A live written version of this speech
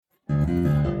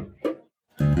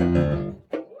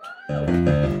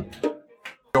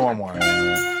Going one.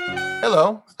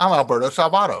 Hello, I'm Alberto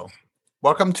Salvato.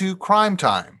 Welcome to Crime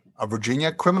Time, a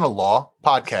Virginia criminal law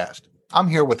podcast. I'm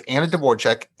here with Anna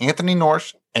Dvorak, Anthony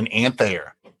Norse, and Ann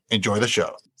Thayer. Enjoy the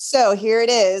show. So here it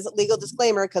is, legal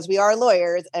disclaimer, because we are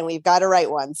lawyers and we've got to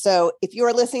write one. So if you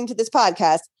are listening to this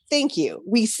podcast, thank you.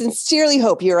 We sincerely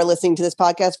hope you are listening to this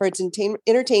podcast for its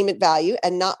entertainment value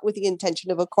and not with the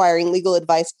intention of acquiring legal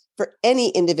advice for any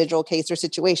individual case or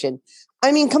situation.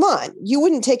 I mean, come on, you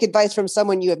wouldn't take advice from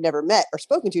someone you have never met or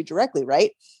spoken to directly,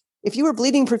 right? If you were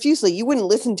bleeding profusely, you wouldn't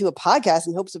listen to a podcast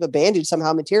in hopes of a bandage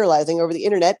somehow materializing over the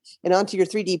internet and onto your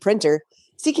 3D printer.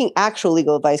 Seeking actual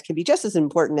legal advice can be just as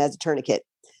important as a tourniquet.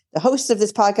 The hosts of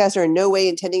this podcast are in no way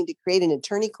intending to create an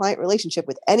attorney-client relationship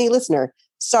with any listener.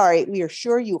 Sorry, we are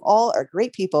sure you all are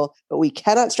great people, but we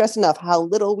cannot stress enough how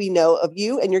little we know of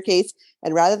you and your case.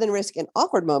 And rather than risk an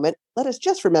awkward moment, let us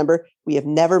just remember we have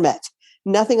never met.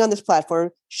 Nothing on this platform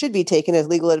should be taken as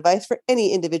legal advice for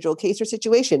any individual case or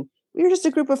situation. We are just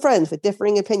a group of friends with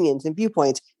differing opinions and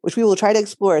viewpoints, which we will try to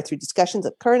explore through discussions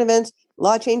of current events,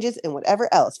 law changes, and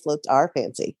whatever else floats our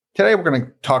fancy. Today, we're going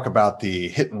to talk about the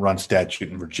hit and run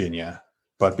statute in Virginia.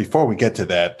 But before we get to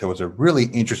that, there was a really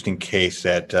interesting case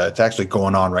that it's actually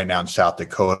going on right now in South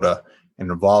Dakota and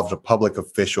involves a public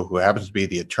official who happens to be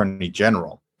the Attorney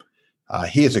General.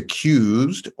 He is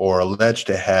accused or alleged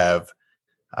to have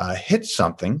hit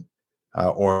something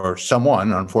or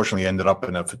someone, unfortunately, ended up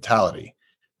in a fatality.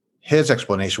 His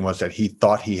explanation was that he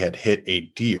thought he had hit a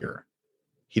deer.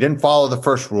 He didn't follow the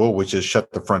first rule, which is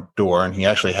shut the front door, and he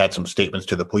actually had some statements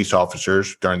to the police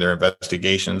officers during their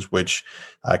investigations, which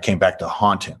came back to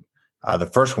haunt him. The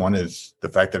first one is the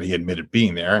fact that he admitted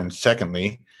being there, and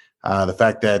secondly, the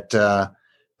fact that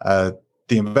the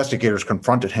investigators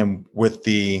confronted him with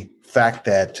the fact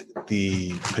that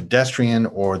the pedestrian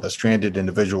or the stranded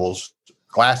individual's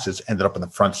glasses ended up in the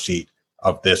front seat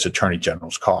of this Attorney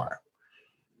General's car.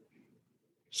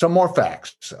 Some more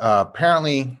facts.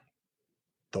 Apparently,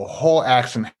 the whole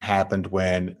accident happened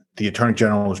when the Attorney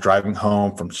General was driving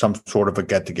home from some sort of a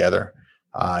get-together.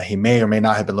 He may or may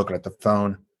not have been looking at the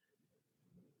phone.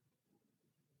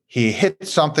 He hit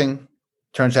something.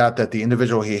 Turns out that the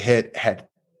individual he hit had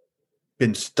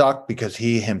been stuck because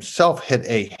he himself hit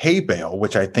a hay bale,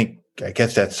 which I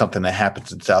guess that's something that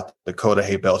happens in South Dakota.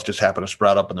 Hay bales just happen to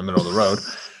sprout up in the middle of the road.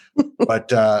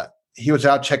 But he was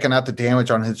out checking out the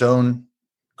damage on his own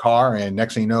car, and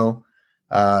next thing you know,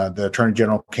 the Attorney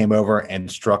General came over and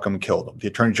struck him, killed him. The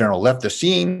Attorney General left the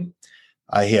scene.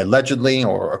 He allegedly,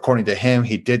 or according to him,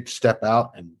 he did step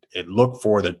out and looked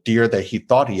for the deer that he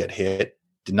thought he had hit,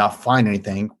 did not find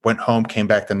anything, went home, came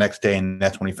back the next day, and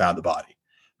that's when he found the body.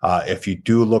 If you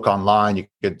do look online, you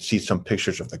could see some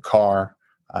pictures of the car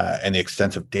and the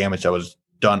extensive damage that was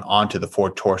done onto the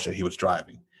Ford Taurus that he was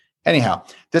driving. Anyhow,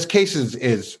 this case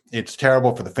it's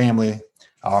terrible for the family.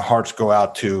 Our hearts go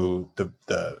out to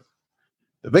the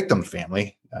victim's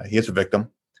family. He is a victim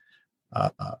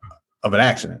of an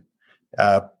accident.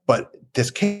 But this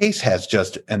case has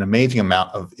just an amazing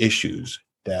amount of issues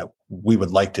that we would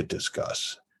like to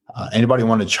discuss. Anybody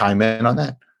want to chime in on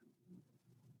that?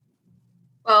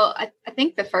 Well, I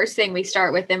think the first thing we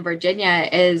start with in Virginia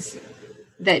is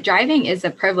that driving is a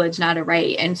privilege, not a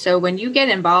right. And so when you get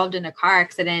involved in a car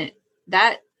accident,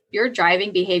 that your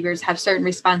driving behaviors have certain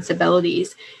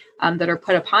responsibilities that are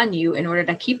put upon you in order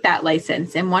to keep that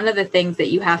license. And one of the things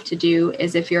that you have to do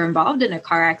is if you're involved in a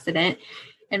car accident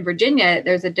in Virginia,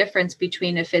 there's a difference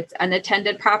between if it's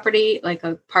unattended property, like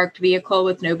a parked vehicle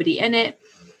with nobody in it,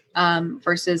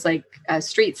 versus like a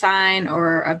street sign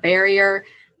or a barrier,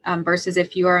 versus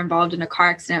if you are involved in a car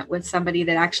accident with somebody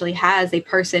that actually has a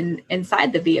person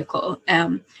inside the vehicle.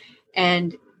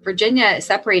 And Virginia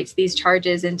separates these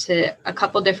charges into a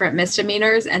couple different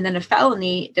misdemeanors and then a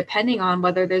felony, depending on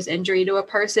whether there's injury to a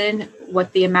person,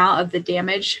 what the amount of the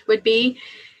damage would be.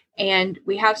 And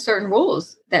we have certain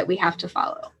rules that we have to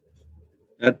follow.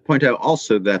 I'd point out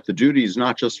also that the duty is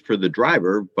not just for the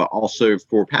driver, but also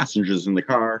for passengers in the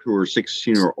car who are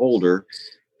 16 or older.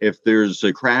 If there's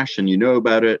a crash and you know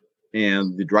about it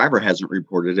and the driver hasn't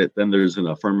reported it, then there's an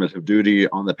affirmative duty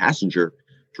on the passenger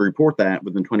to report that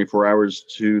within 24 hours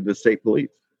to the state police.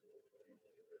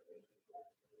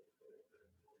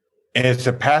 It's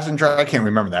a passenger. I can't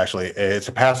remember that actually. It's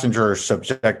a passenger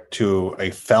subject to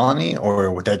a felony,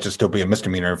 or would that just still be a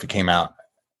misdemeanor if it came out?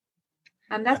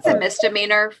 That's a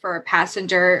misdemeanor for a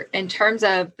passenger. In terms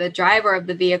of the driver of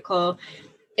the vehicle,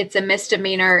 it's a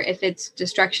misdemeanor if it's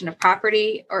destruction of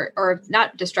property, or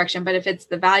not destruction, but if it's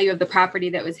the value of the property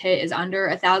that was hit is under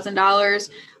 $1,000,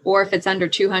 or if it's under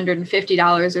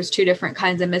 $250. There's two different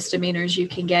kinds of misdemeanors you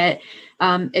can get.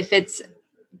 If it's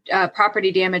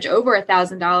property damage over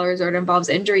 $1,000 or it involves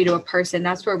injury to a person,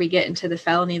 that's where we get into the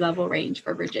felony level range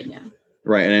for Virginia.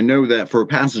 Right. And I know that for a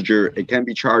passenger, it can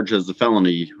be charged as a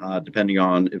felony, depending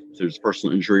on if there's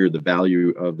personal injury or the value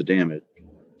of the damage.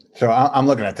 So I'm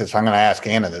looking at this. I'm going to ask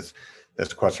Anna this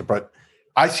question, but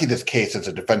I see this case as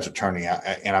a defense attorney,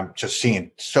 and I'm just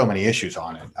seeing so many issues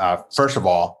on it. First of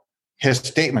all, his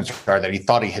statements are that he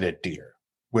thought he hit a deer,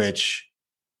 which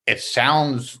it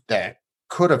sounds that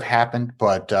could have happened,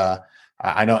 but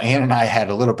I know Anna and I had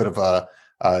a little bit of a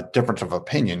difference of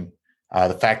opinion.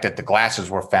 The fact that the glasses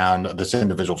were found, this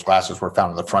individual's glasses were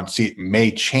found in the front seat may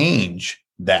change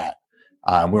that.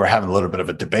 We were having a little bit of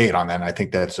a debate on that, and I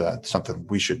think that's something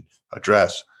we should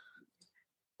address.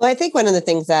 Well, I think one of the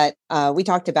things that we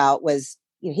talked about was,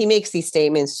 he makes these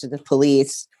statements to the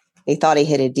police. He thought he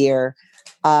hit a deer,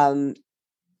 and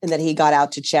that he got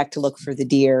out to check to look for the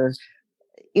deer.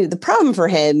 The problem for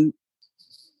him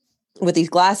with these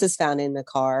glasses found in the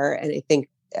car, and I think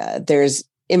there's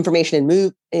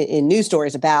information in news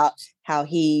stories about how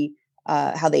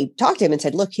they talked to him and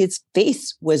said, look, his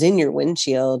face was in your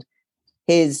windshield.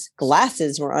 His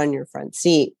glasses were on your front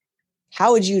seat.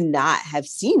 How would you not have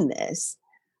seen this?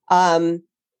 And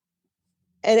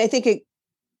I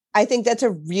think that's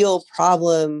a real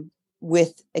problem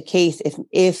with a case.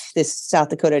 If this South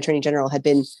Dakota Attorney General had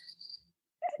been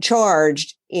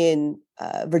charged in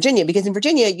Virginia, because in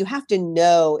Virginia, you have to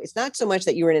know, it's not so much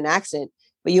that you were in an accident,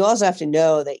 but you also have to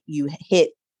know that you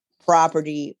hit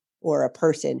property or a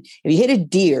person. If you hit a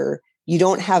deer, you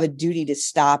don't have a duty to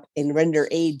stop and render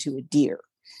aid to a deer,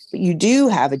 but you do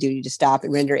have a duty to stop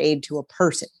and render aid to a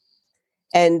person.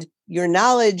 And your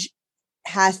knowledge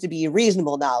has to be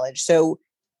reasonable knowledge. So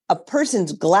a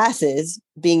person's glasses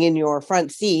being in your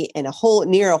front seat and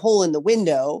near a hole in the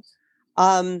window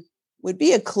would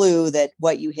be a clue that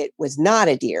what you hit was not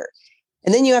a deer.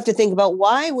 And then you have to think about,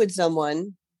 why would somebody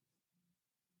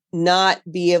not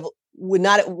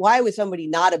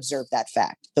observe that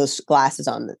fact, those glasses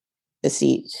on the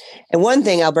seat? And one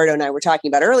thing Alberto and I were talking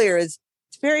about earlier is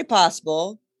it's very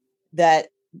possible that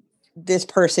this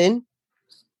person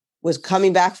was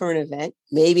coming back from an event,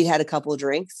 maybe had a couple of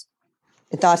drinks,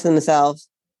 and thought to themselves,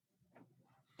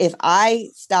 if I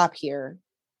stop here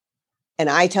and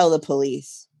I tell the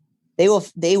police, they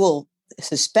will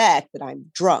suspect that I'm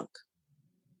drunk.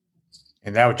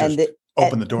 And that would just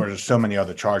open the door to so many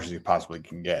other charges you possibly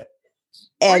can get.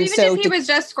 Or even if he was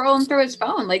just scrolling through his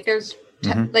phone, like there's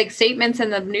like statements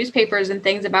in the newspapers and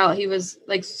things about he was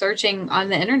like searching on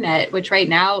the internet, which right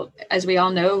now, as we all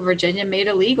know, Virginia made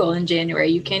illegal in January.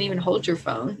 You can't even hold your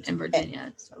phone in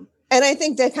Virginia. So, and I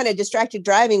think that kind of distracted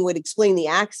driving would explain the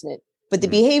accident, but the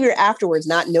behavior afterwards,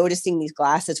 not noticing these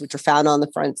glasses, which were found on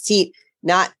the front seat,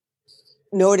 not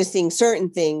noticing certain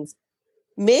things,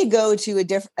 may go to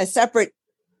a separate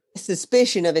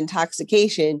suspicion of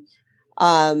intoxication.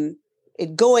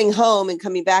 Going home and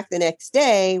coming back the next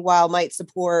day, while might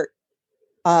support,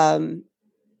 would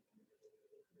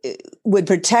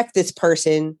protect this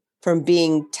person from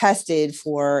being tested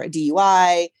for a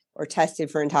DUI or tested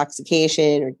for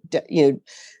intoxication, or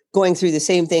going through the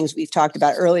same things we've talked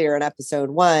about earlier in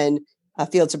episode 1, a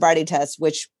field sobriety test,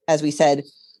 which, as we said,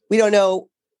 we don't know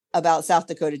about South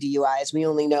Dakota DUIs. We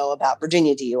only know about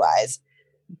Virginia DUIs.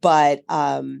 But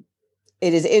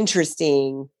it is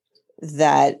interesting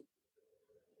that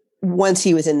once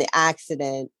he was in the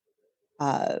accident,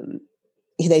 that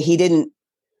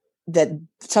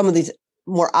some of these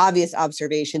more obvious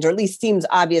observations, or at least seems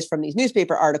obvious from these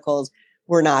newspaper articles,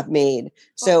 were not made.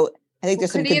 So I think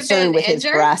there's some concern with his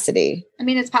veracity. I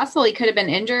mean, it's possible he could have been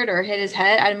injured or hit his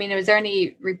head. I mean, was there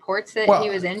any reports that he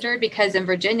was injured? Because in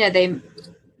Virginia,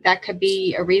 that could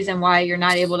be a reason why you're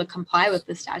not able to comply with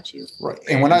the statute. Right.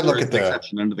 And when I look at the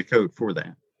exception under the code for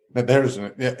that.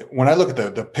 When I look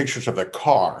at the pictures of the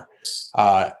car,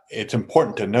 it's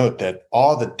important to note that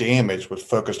all the damage was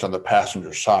focused on the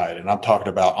passenger side. And I'm talking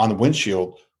about on the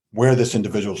windshield where this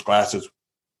individual's glasses,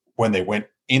 when they went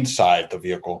inside the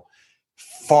vehicle,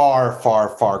 far, far,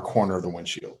 far corner of the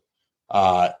windshield.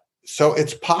 So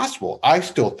it's possible. I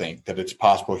still think that it's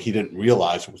possible he didn't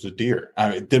realize it was a deer.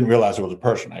 Didn't realize it was a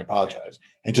person. I apologize.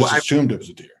 And just assumed it was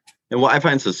a deer. And what I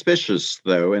find suspicious,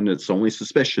 though, and it's only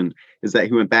suspicion, is that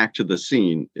he went back to the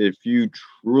scene. If you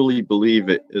truly believe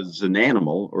it is an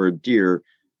animal or a deer,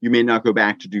 you may not go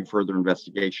back to do further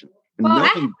investigation. Well,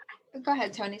 go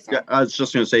ahead, Tony. Sorry. Yeah, I was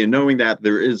just going to say, knowing that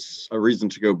there is a reason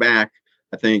to go back,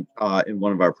 I think in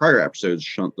one of our prior episodes,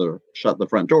 Shut the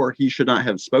Front Door, he should not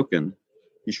have spoken.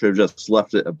 He should have just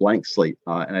left it a blank slate.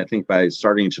 And I think by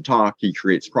starting to talk, he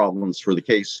creates problems for the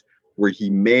case where he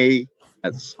may,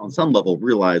 on some level,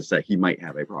 realize that he might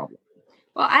have a problem.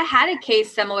 Well, I had a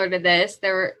case similar to this.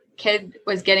 Kid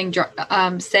was getting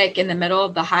sick in the middle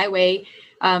of the highway.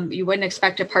 You wouldn't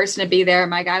expect a person to be there.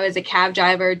 My guy was a cab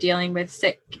driver dealing with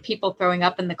sick people throwing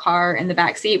up in the car in the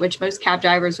back seat, which most cab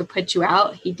drivers would put you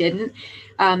out. He didn't.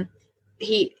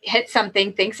 He hit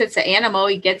something, thinks it's an animal.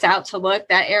 He gets out to look.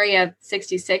 That area of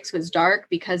 66 was dark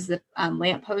because the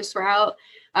lampposts were out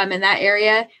in that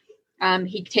area.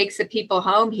 He takes the people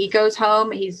home. He goes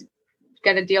home. He's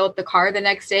got to deal with the car the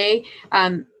next day.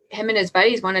 Him and his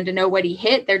buddies wanted to know what he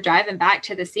hit. They're driving back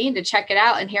to the scene to check it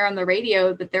out and hear on the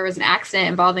radio that there was an accident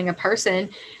involving a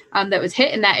person that was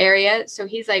hit in that area. So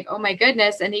he's like, oh my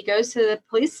goodness. And he goes to the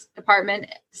police department,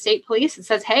 state police, and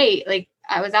says, hey, like,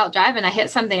 I was out driving. I hit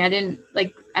something.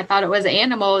 I thought it was an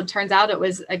animal. It turns out it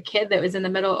was a kid that was in the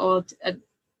middle.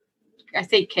 I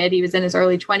say kid, he was in his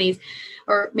early 20s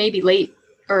or maybe late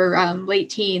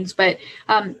teens, but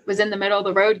was in the middle of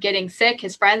the road getting sick.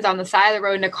 His friends on the side of the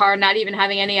road in a car, not even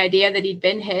having any idea that he'd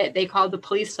been hit. They called the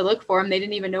police to look for him. They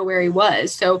didn't even know where he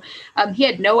was. So he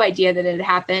had no idea that it had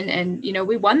happened. And,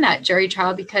 we won that jury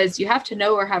trial because you have to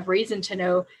know or have reason to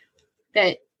know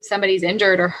that somebody's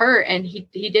injured or hurt. And he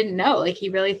didn't know. Like, he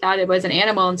really thought it was an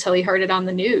animal until he heard it on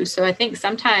the news. So I think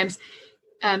sometimes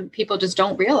people just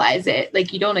don't realize it.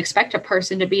 Like, you don't expect a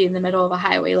person to be in the middle of a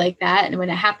highway like that. And when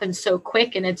it happens so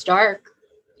quick and it's dark,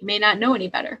 you may not know any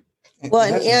better.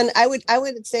 Well, and I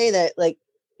would say that, like,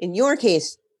 in your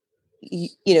case,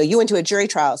 you went to a jury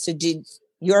trial. So did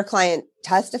your client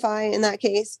testify in that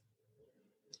case?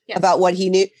 Yes. About what he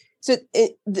knew? So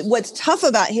what's tough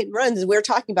about hit and runs is we're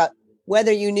talking about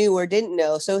whether you knew or didn't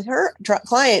know. So her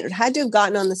client had to have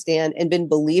gotten on the stand and been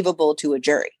believable to a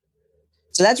jury.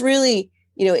 So that's really,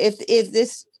 if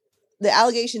the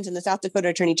allegations in the South Dakota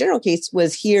Attorney General case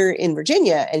was here in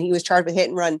Virginia and he was charged with hit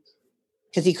and run,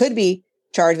 because he could be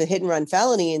charged with hit and run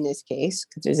felony in this case,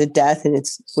 because there's a death and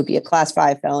would be a class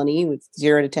 5 felony with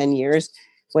 0 to 10 years,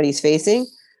 what he's facing.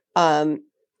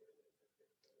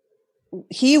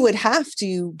 He would have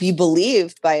to be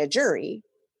believed by a jury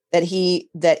that he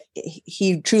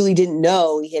truly didn't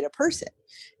know he hit a person,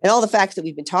 and all the facts that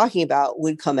we've been talking about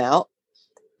would come out.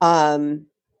 And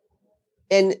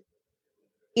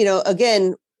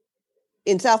again,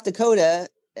 in South Dakota,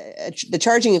 the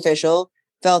charging official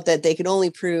felt that they could only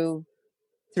prove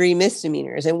 3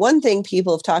 misdemeanors. And one thing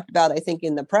people have talked about, I think,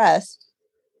 in the press,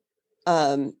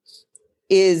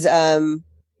 is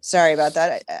sorry about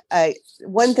that.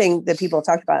 One thing that people have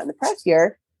talked about in the press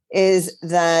here is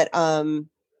that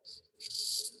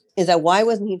why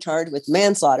wasn't he charged with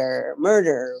manslaughter,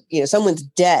 murder? Someone's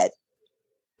dead.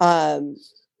 And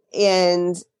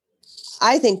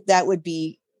I think that would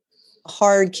be a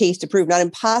hard case to prove, not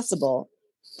impossible,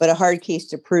 but a hard case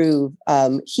to prove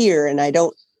here. And I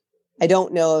don't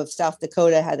know if South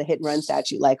Dakota has a hit and run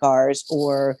statute like ours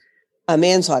or a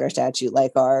manslaughter statute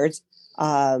like ours.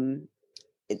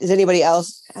 Does anybody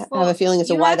else have a feeling as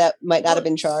to why that might not have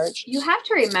been charged? You have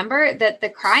to remember that the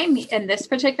crime in this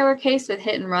particular case with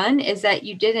hit and run is that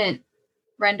you didn't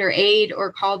render aid or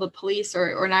call the police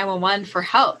or 911 for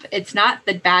help. It's not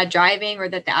the bad driving or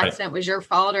that the accident was your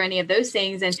fault or any of those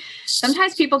things. And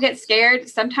sometimes people get scared.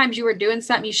 Sometimes you were doing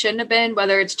something you shouldn't have been,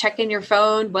 whether it's checking your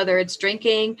phone, whether it's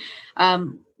drinking,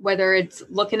 whether it's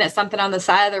looking at something on the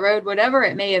side of the road, whatever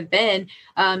it may have been.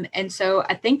 And so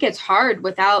I think it's hard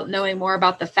without knowing more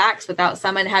about the facts, without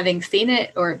someone having seen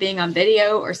it or it being on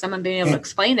video or someone being able to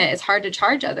explain it. It's hard to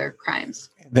charge other crimes.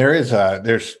 There is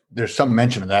there's some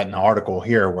mention of that in the article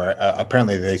here where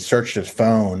apparently they searched his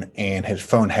phone and his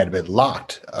phone had been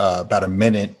locked about 1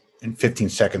 minute and 15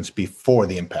 seconds before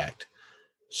the impact.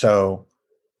 So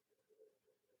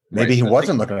maybe he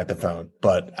wasn't looking at the phone,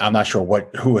 but I'm not sure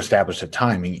who established the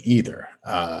timing either.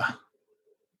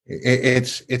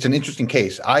 It's an interesting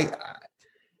case.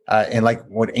 And like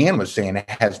what Ann was saying, it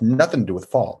has nothing to do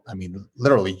with fault. I mean,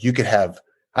 literally,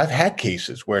 I've had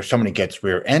cases where somebody gets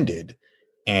rear-ended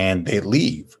and they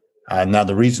leave. Now,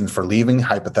 the reasons for leaving,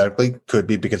 hypothetically, could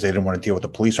be because they didn't want to deal with the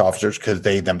police officers because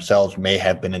they themselves may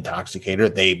have been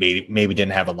intoxicated. They maybe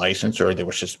didn't have a license or they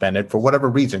were suspended. For whatever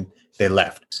reason, they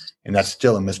left. And that's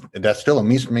still a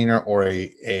misdemeanor or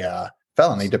a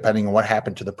felony, depending on what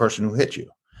happened to the person who hit you.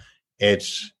 Hit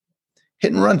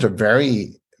and runs are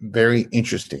very, very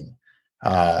interesting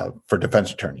for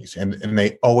defense attorneys, and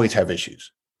they always have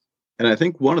issues. And I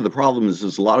think one of the problems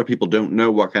is a lot of people don't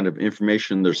know what kind of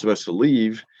information they're supposed to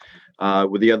leave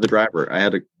with the other driver. I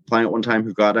had a client one time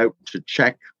who got out to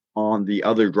check on the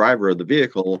other driver of the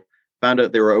vehicle, found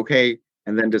out they were okay,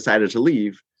 and then decided to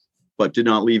leave, but did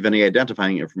not leave any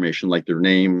identifying information like their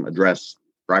name, address,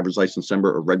 driver's license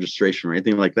number, or registration or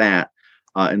anything like that.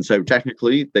 And so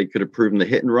technically they could have proven the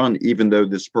hit and run, even though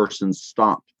this person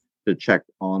stopped to check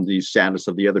on the status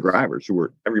of the other drivers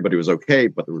everybody was okay,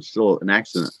 but there was still an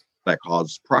accident that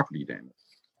caused property damage.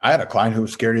 I had a client who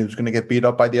was scared he was going to get beat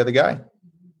up by the other guy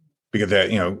because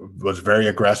was very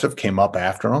aggressive, came up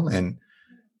after him, and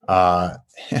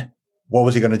what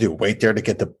was he going to do? Wait there to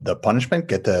get the punishment,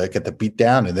 get the beat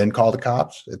down, and then call the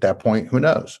cops? At that point, who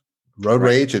knows? Road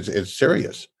rage is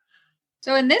serious.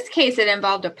 So in this case, it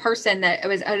involved a person it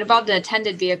involved an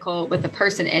attended vehicle with a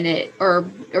person in it, or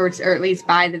at least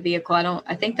by the vehicle.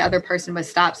 I think the other person was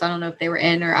stopped, so I don't know if they were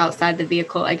in or outside the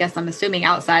vehicle. I guess I'm assuming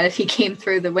outside if he came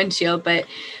through the windshield. But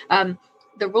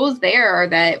the rules there are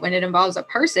that when it involves a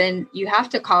person, you have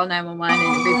to call 911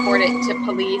 and report it to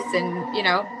police,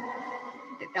 and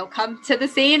they'll come to the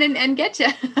scene and get you.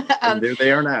 And there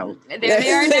they are now.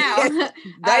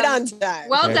 Right on time.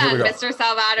 Well done, Mr.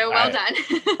 Salvato. Well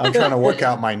done. I'm trying to work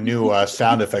out my new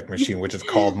sound effect machine, which is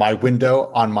called My Window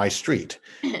on My Street,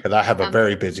 because I have a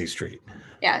very busy street.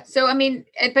 Yeah. So, I mean,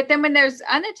 but then when there's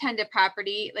unattended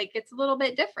property, like it's a little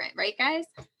bit different, right, guys?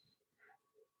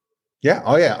 Yeah.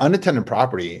 Oh, yeah. Unattended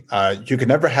property. You can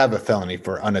never have a felony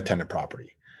for unattended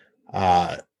property.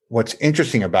 What's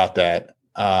interesting about that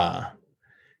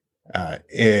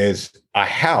is a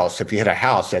house. If you hit a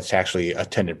house, that's actually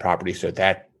attended property, so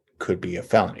that could be a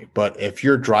felony. But if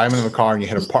you're driving in the car and you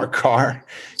hit a parked car,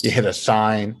 you hit a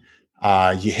sign,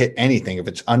 you hit anything, if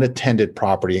it's unattended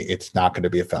property, it's not going to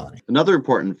be a felony. Another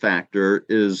important factor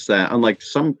is that unlike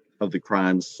some of the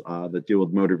crimes that deal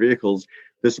with motor vehicles,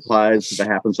 this applies if it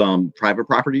happens on private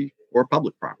property or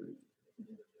public property.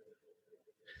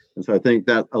 And so I think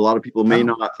that a lot of people may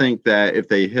not think that if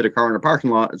they hit a car in a parking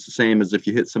lot, it's the same as if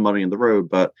you hit somebody in the road,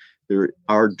 but there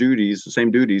are duties, the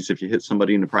same duties if you hit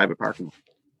somebody in a private parking lot.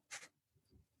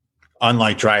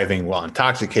 Unlike driving while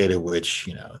intoxicated, which,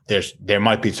 there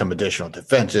might be some additional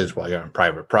defenses while you're on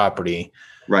private property.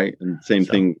 Right. And same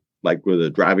thing like with a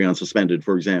driving unsuspended,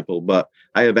 for example. But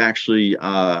I have actually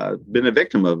been a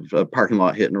victim of a parking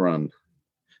lot hit and run.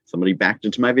 Somebody backed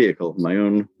into my vehicle in my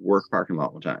own work parking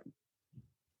lot one time.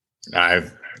 I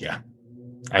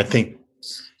think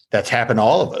that's happened to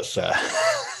all of us.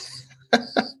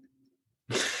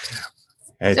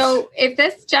 So if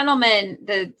this gentleman,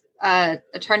 the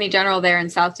attorney general there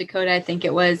in South Dakota, I think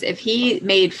it was, if he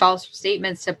made false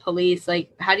statements to police,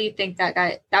 like, how do you think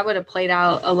that would have played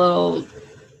out a little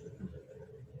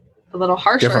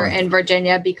harsher in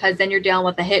Virginia? Because then you're dealing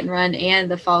with the hit and run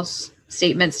and the false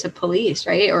statements to police,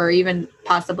 right? Or even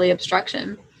possibly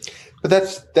obstruction. But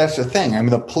that's the thing. I mean,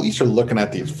 the police are looking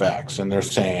at these facts and they're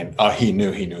saying, "Oh, he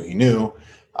knew,"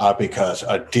 because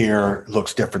a deer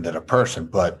looks different than a person.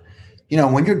 But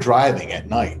when you're driving at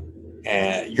night,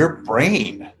 and your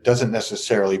brain doesn't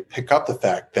necessarily pick up the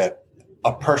fact that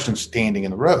a person's standing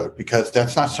in the road, because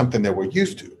that's not something that we're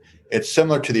used to. It's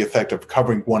similar to the effect of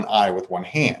covering one eye with one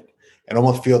hand. It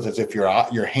almost feels as if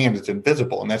your hand is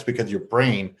invisible, and that's because your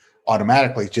brain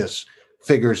automatically just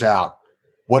figures out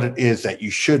what it is that you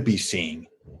should be seeing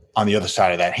on the other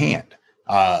side of that hand.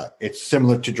 It's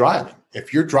similar to driving.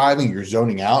 If you're driving, you're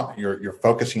zoning out, you're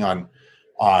focusing on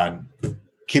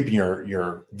keeping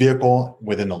your vehicle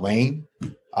within the lane,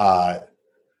 not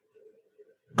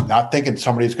thinking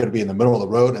somebody's going to be in the middle of the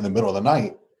road in the middle of the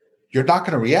night, you're not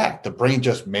going to react. The brain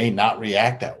just may not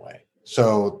react that way.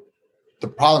 So the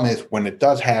problem is when it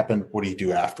does happen, what do you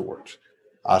do afterwards?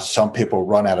 Some people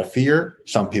run out of fear.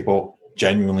 Some people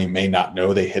genuinely may not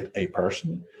know they hit a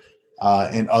person,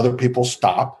 and other people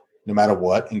stop no matter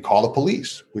what and call the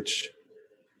police, which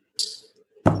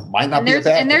might not be a bad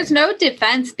thing. And there's no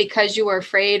defense because you were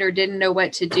afraid or didn't know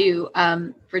what to do.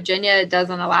 Virginia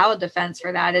doesn't allow a defense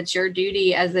for that. It's your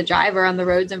duty as the driver on the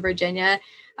roads in Virginia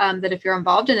that if you're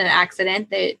involved in an accident,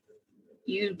 that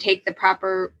you take the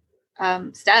proper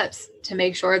steps to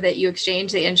make sure that you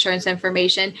exchange the insurance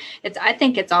information. I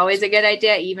think it's always a good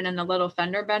idea, even in a little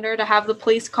fender bender, to have the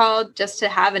police called, just to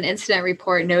have an incident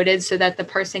report noted so that the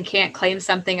person can't claim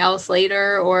something else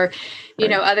later, or,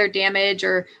 other damage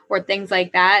or things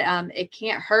like that. It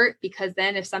can't hurt, because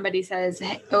then if somebody says,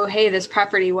 "Oh, hey, this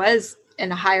property was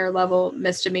in a higher level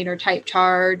misdemeanor type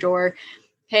charge," or,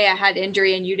 "Hey, I had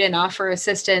injury and you didn't offer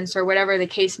assistance," or whatever the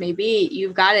case may be,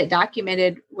 you've got it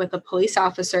documented with a police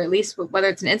officer, at least whether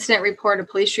it's an incident report, a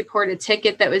police report, a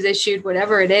ticket that was issued,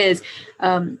 whatever it is,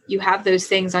 you have those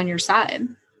things on your side.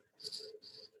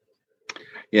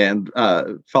 Yeah, and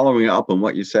following up on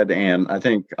what you said, Anne, I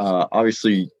think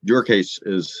obviously your case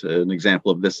is an example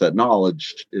of this, that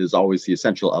knowledge is always the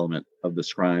essential element of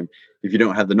this crime. If you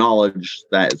don't have the knowledge,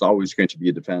 that is always going to be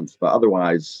a defense. But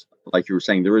otherwise, like you were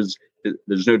saying, there's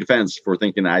no defense for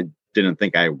thinking I didn't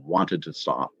think I wanted to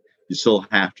stop. you still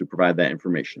have to provide that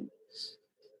information.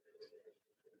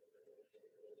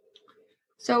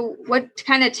 So what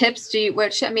kind of tips do you,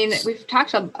 we've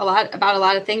talked a lot about a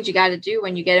lot of things you got to do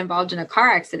when you get involved in a car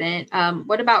accident.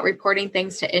 What about reporting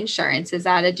things to insurance? Is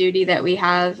that a duty that we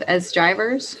have as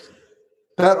drivers?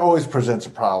 That always presents a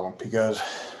problem because,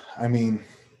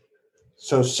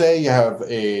 so say you have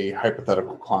a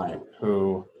hypothetical client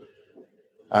who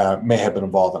may have been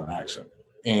involved in an accident,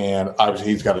 and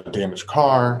obviously he's got a damaged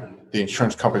car. The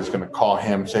insurance company is going to call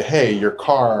him and say, hey, your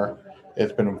car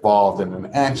has been involved in an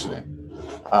accident.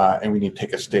 And we need to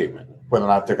take a statement, whether or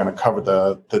not they're going to cover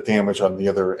the damage on the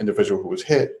other individual who was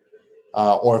hit,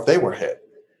 or if they were hit.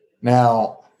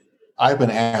 Now, I've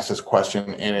been asked this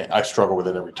question, and I struggle with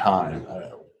it every time.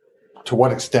 To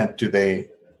what extent do they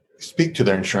speak to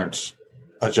their insurance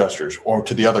adjusters or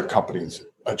to the other company's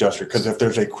adjuster? Because if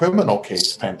there's a criminal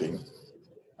case pending,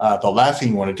 the last thing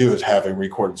you want to do is have a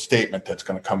recorded statement that's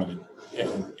going to come in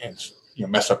and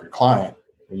mess up your client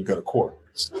when you go to court.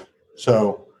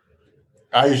 So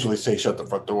I usually say shut the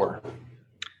front door.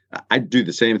 I do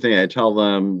the same thing. I tell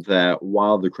them that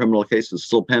while the criminal case is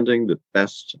still pending, the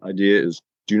best idea is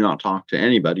do not talk to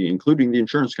anybody, including the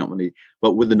insurance company,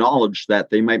 but with the knowledge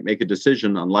that they might make a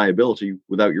decision on liability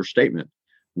without your statement.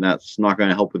 And that's not going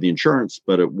to help with the insurance,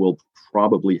 but it will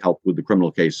probably help with the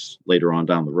criminal case later on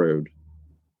down the road.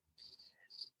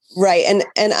 Right. And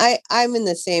I'm in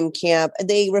the same camp.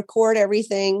 They record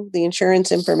everything. The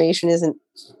insurance information isn't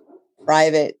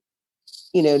private,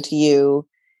 to you.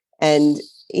 And,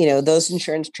 those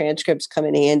insurance transcripts come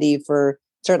in handy for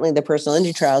certainly the personal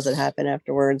injury trials that happen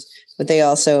afterwards, but they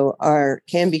also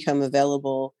can become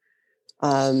available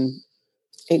to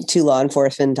law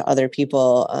enforcement, to other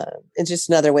people. It's just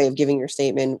another way of giving your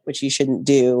statement, which you shouldn't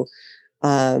do.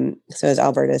 So as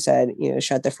Alberto said,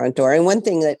 shut the front door. And one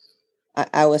thing that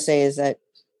I will say is that,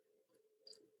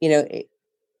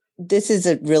 this is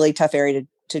a really tough area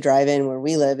to drive in where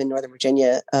we live in Northern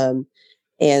Virginia.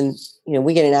 And,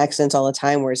 we get in accidents all the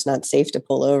time where it's not safe to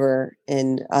pull over.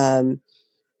 And,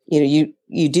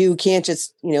 you can't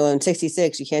just, on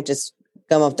 66, you can't just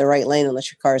come off the right lane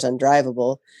unless your car is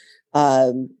undrivable.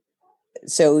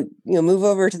 So, move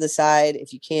over to the side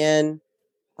if you can,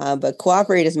 but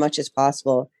cooperate as much as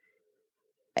possible.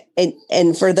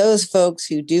 And for those folks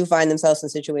who do find themselves in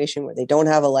a situation where they don't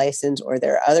have a license or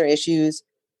there are other issues,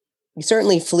 you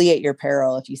certainly flee at your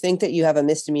peril. If you think that you have a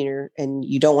misdemeanor and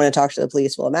you don't want to talk to the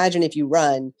police, well, imagine if you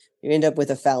run, you end up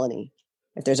with a felony.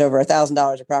 If there's over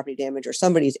 $1,000 of property damage or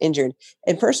somebody's injured,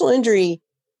 and personal injury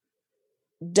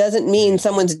doesn't mean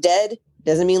someone's dead,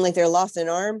 doesn't mean like they're lost an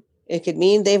arm. It could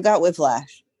mean they've got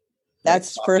whiplash.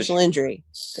 That's personal injury.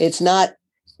 There's not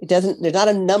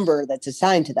a number that's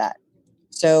assigned to that.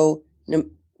 So,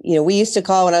 we used to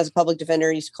call, when I was a public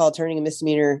defender, used to call turning a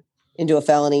misdemeanor into a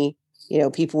felony.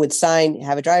 People would sign,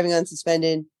 have a driving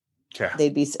unsuspended. Yeah.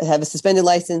 They'd have a suspended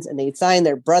license, and they'd sign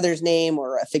their brother's name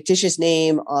or a fictitious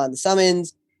name on the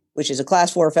summons, which is a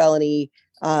class 4 felony.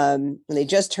 And they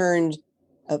just turned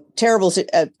a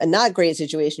not great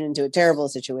situation into a terrible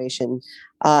situation.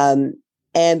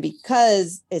 And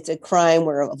because it's a crime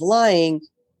of lying,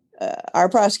 our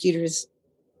prosecutors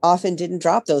often didn't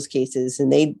drop those cases,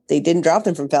 and they didn't drop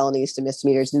them from felonies to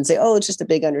misdemeanors and say, oh, it's just a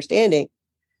big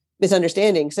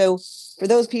misunderstanding. So for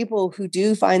those people who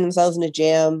do find themselves in a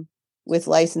jam with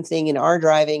licensing and are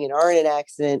driving and are in an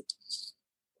accident,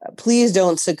 please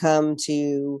don't succumb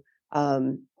to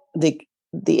the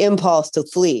impulse to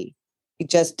flee. It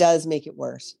just does make it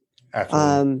worse.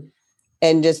 Absolutely.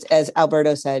 And just as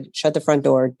Alberto said, shut the front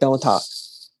door, don't talk.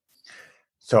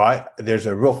 So there's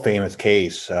a real famous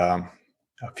case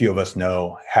a few of us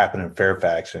know happened in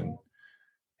Fairfax, and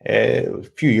it was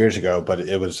a few years ago, but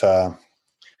it was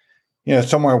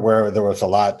somewhere where there was a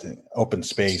lot of open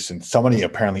space, and somebody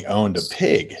apparently owned a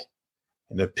pig,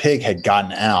 and the pig had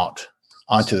gotten out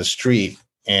onto the street,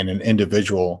 and an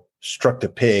individual struck the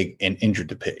pig and injured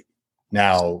the pig.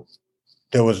 Now,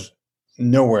 there was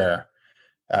nowhere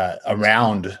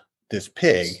around this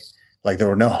pig. Like, there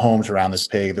were no homes around this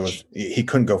pig. He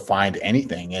couldn't go find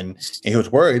anything, and he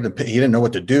was worried. He didn't know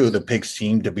what to do. The pig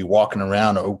seemed to be walking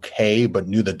around okay, but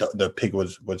knew that the pig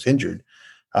was injured.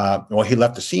 Well, he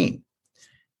left the scene,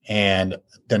 and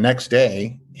the next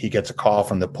day he gets a call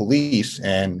from the police,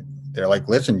 and they're like,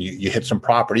 "Listen, you hit some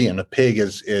property, and the pig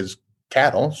is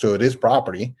cattle, so it is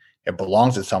property. It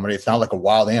belongs to somebody. It's not like a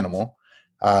wild animal."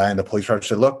 And the police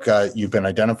officer said, "Look, you've been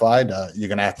identified. You're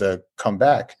going to have to come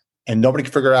back." And nobody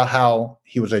could figure out how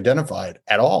he was identified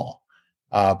at all.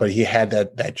 But he had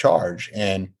that charge.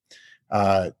 And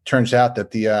turns out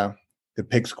that the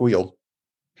pig squealed.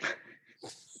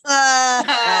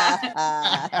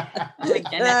 my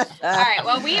goodness. All right.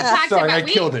 Well, we've talked Sorry, about. I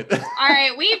killed it. All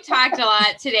right, we've talked a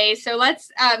lot today, so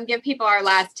let's give people our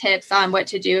last tips on what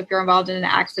to do if you're involved in an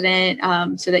accident,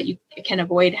 so that you can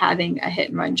avoid having a hit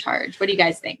and run charge. What do you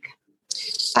guys think?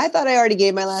 I thought I already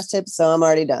gave my last tip, so I'm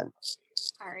already done.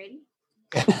 All righty.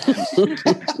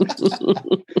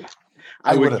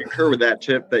 I would concur with that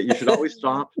tip that you should always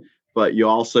stop, but you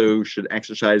also should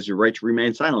exercise your right to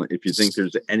remain silent if you think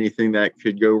there's anything that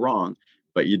could go wrong.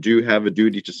 But you do have a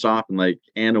duty to stop. And like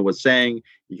Anna was saying,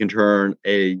 you can turn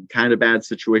a kind of bad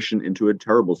situation into a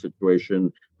terrible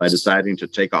situation by deciding to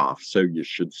take off. So you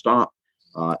should stop.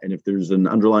 And if there's an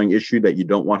underlying issue that you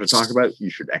don't want to talk about, you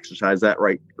should exercise that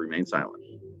right to remain silent.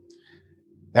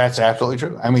 That's absolutely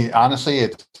true. I mean, honestly,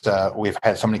 it's we've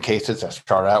had so many cases that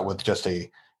start out with just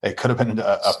it could have been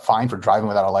a fine for driving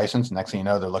without a license. Next thing you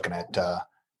know, they're looking at,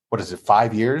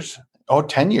 5 years?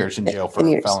 10 years in jail for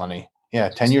a felony. Yeah,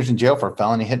 10 years in jail for a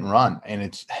felony hit and run. And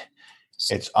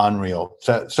it's unreal.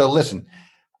 So listen,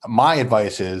 my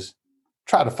advice is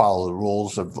try to follow the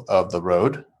rules of the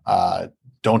road.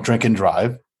 Don't drink and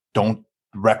drive. Don't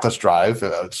reckless drive,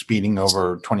 speeding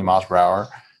over 20 miles per hour.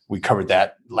 We covered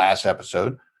that last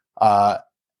episode. And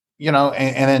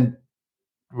then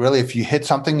really, if you hit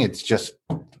something, it's just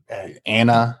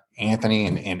Anna, Anthony,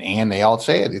 and Ann, they all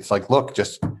say it. It's like, look,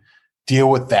 just deal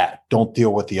with that. Don't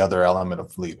deal with the other element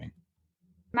of leaving.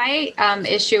 My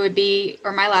issue would be,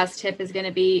 or my last tip is going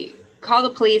to be, call the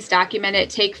police, document it,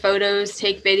 take photos,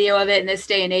 take video of it. In this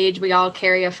day and age, we all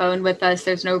carry a phone with us.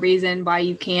 There's no reason why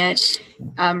you can't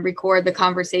record the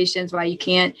conversations, why you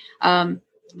can't.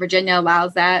 Virginia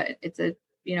allows that. It's a,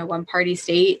 one party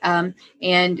state.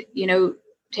 And,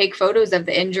 take photos of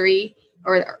the injury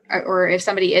or if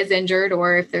somebody is injured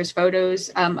or if there's photos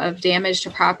of damage to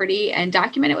property, and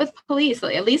document it with police.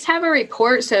 At least have a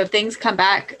report. So if things come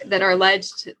back that are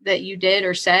alleged that you did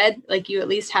or said, like, you at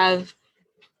least have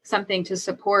something to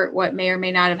support what may or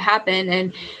may not have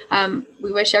happened. And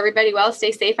we wish everybody well.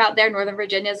 Stay safe out there. Northern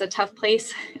Virginia is a tough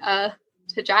place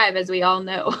to drive, as we all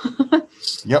know.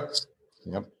 Yep.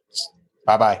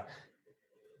 Bye-bye.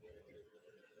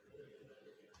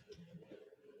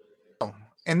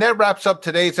 And that wraps up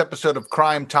today's episode of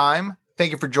Crime Time.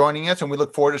 Thank you for joining us, and we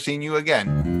look forward to seeing you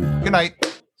again. Good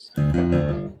night.